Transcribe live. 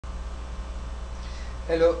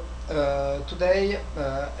Hello, today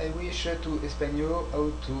I wish to explain you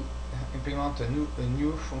how to implement a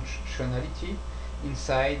new functionality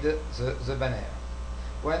inside the banner.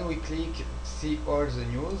 When we click see all the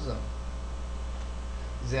news,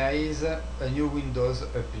 there is a new Windows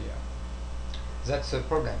appear. That's a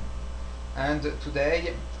problem. And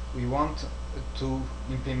today we want to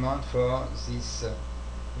implement for this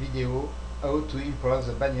video how to improve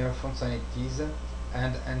the banner functionalities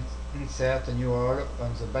and insert a new role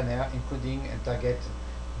on the banner, including a target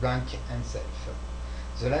blank and self.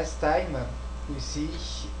 The last time we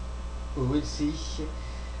will see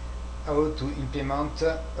how to implement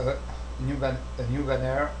a new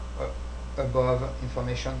banner above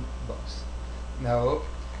information box. Now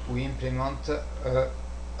we implement a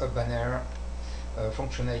banner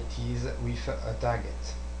functionalities with a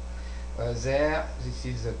target. There, this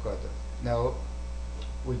is the code. Now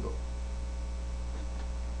we go.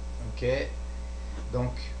 Ok,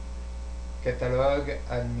 donc catalogue,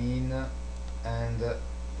 admin and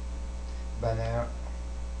banner,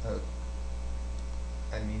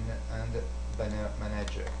 admin and banner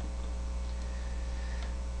manager.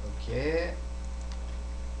 Ok,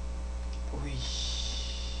 oui.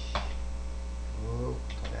 Oh,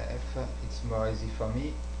 Ctrl F, it's more easy for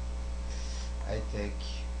me. I take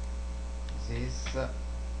this.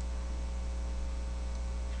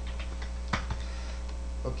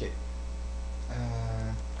 Ok.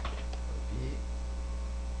 Copy.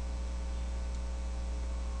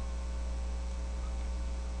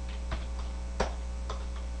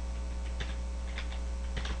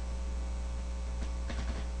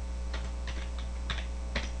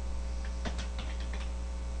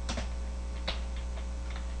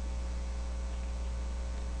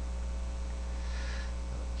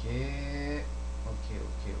 Ok.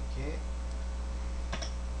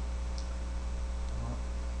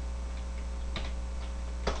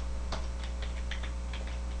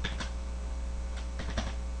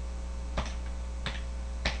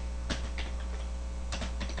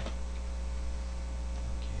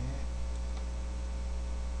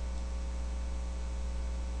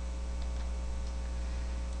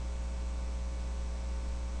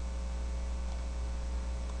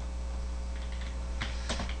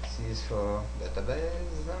 This is for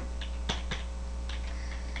database.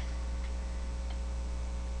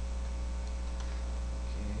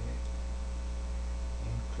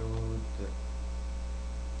 Include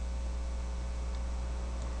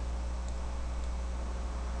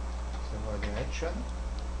server direction.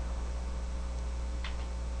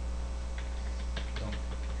 Donc,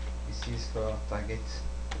 this is for target.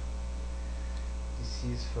 This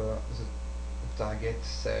is for the target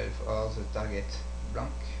self or the target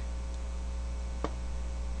blank.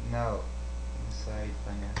 Now, inside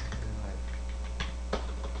banner,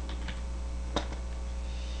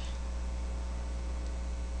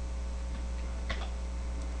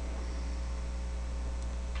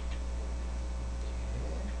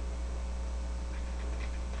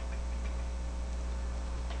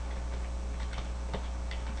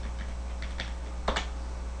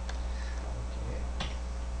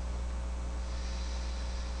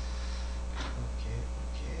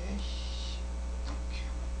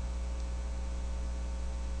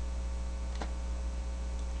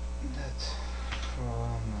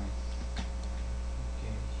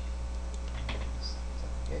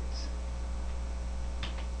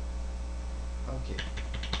 okay,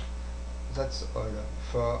 that's all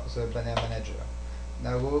for the banner manager.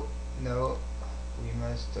 Now we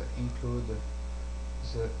must include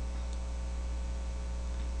the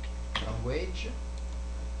language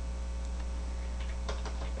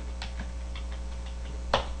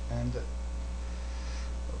and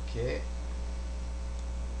okay,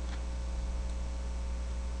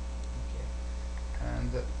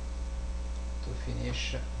 and to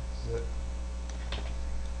finish the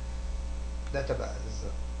database.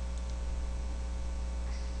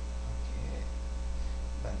 Okay,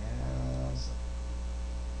 banners,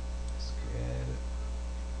 SQL,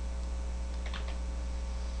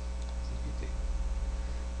 execute.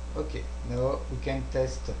 Okay, now we can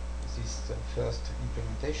test this first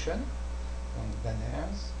implementation on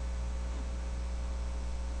banners.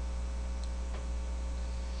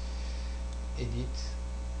 Edit,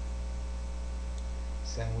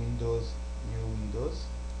 same Windows, new Windows.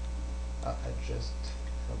 I just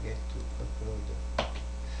forget to upload.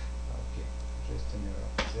 Okay, just an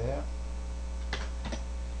error there.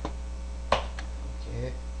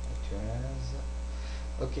 Okay, actualize.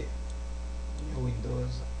 Okay, new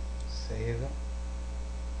Windows, save,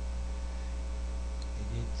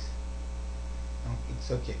 edit. No, it's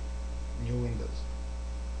okay. New Windows.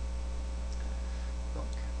 Donc,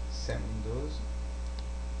 same Windows,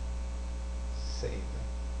 save.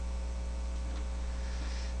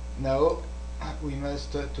 Now we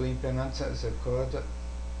must to implement the code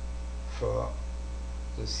for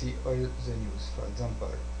to see all the news. For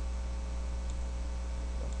example,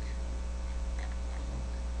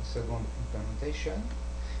 second implementation,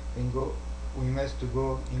 we must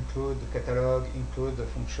go include the catalog, include the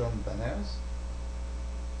function banners,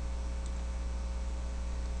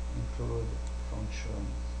 include function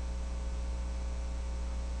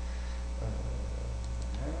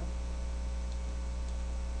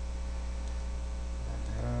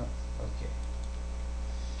banner, okay.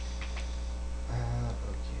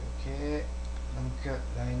 Ok. Donc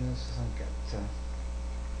line 64.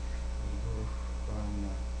 We go from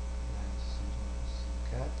line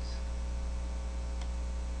 64.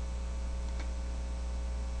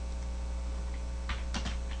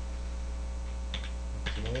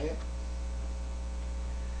 Ok.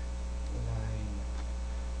 Line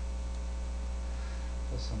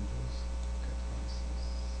 72, 86.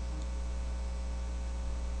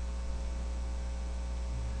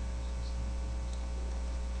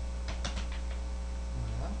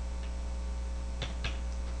 Voilà.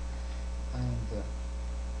 And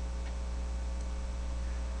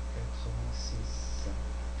 86,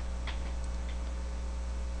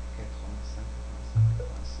 85,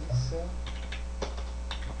 86.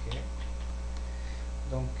 Ok.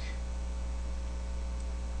 Donc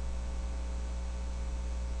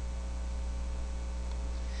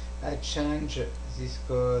I change this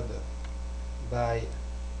code by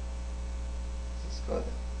this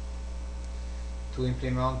code to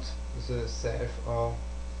implement the self or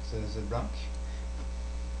the blank,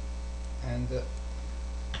 and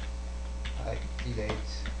I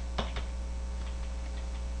delete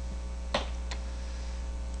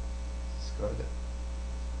this code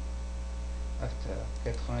after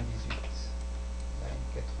 98, line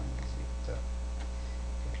 98, 98.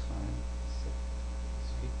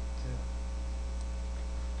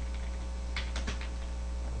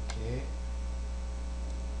 Okay.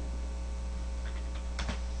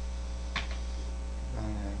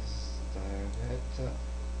 Target,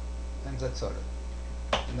 and that's all.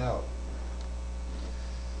 Now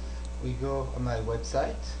we go on my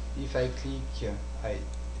website. If I click I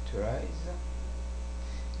authorize.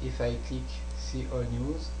 If I click see all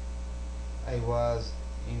news, I was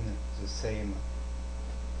in the same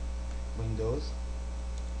Windows.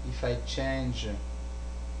 If I change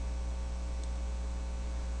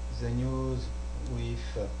the news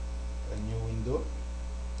with a new window,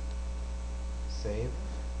 save,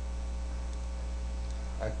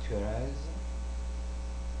 actualize,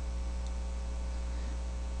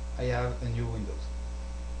 I have a new Windows.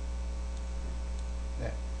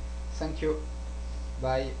 Yeah. Thank you.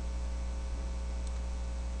 Bye.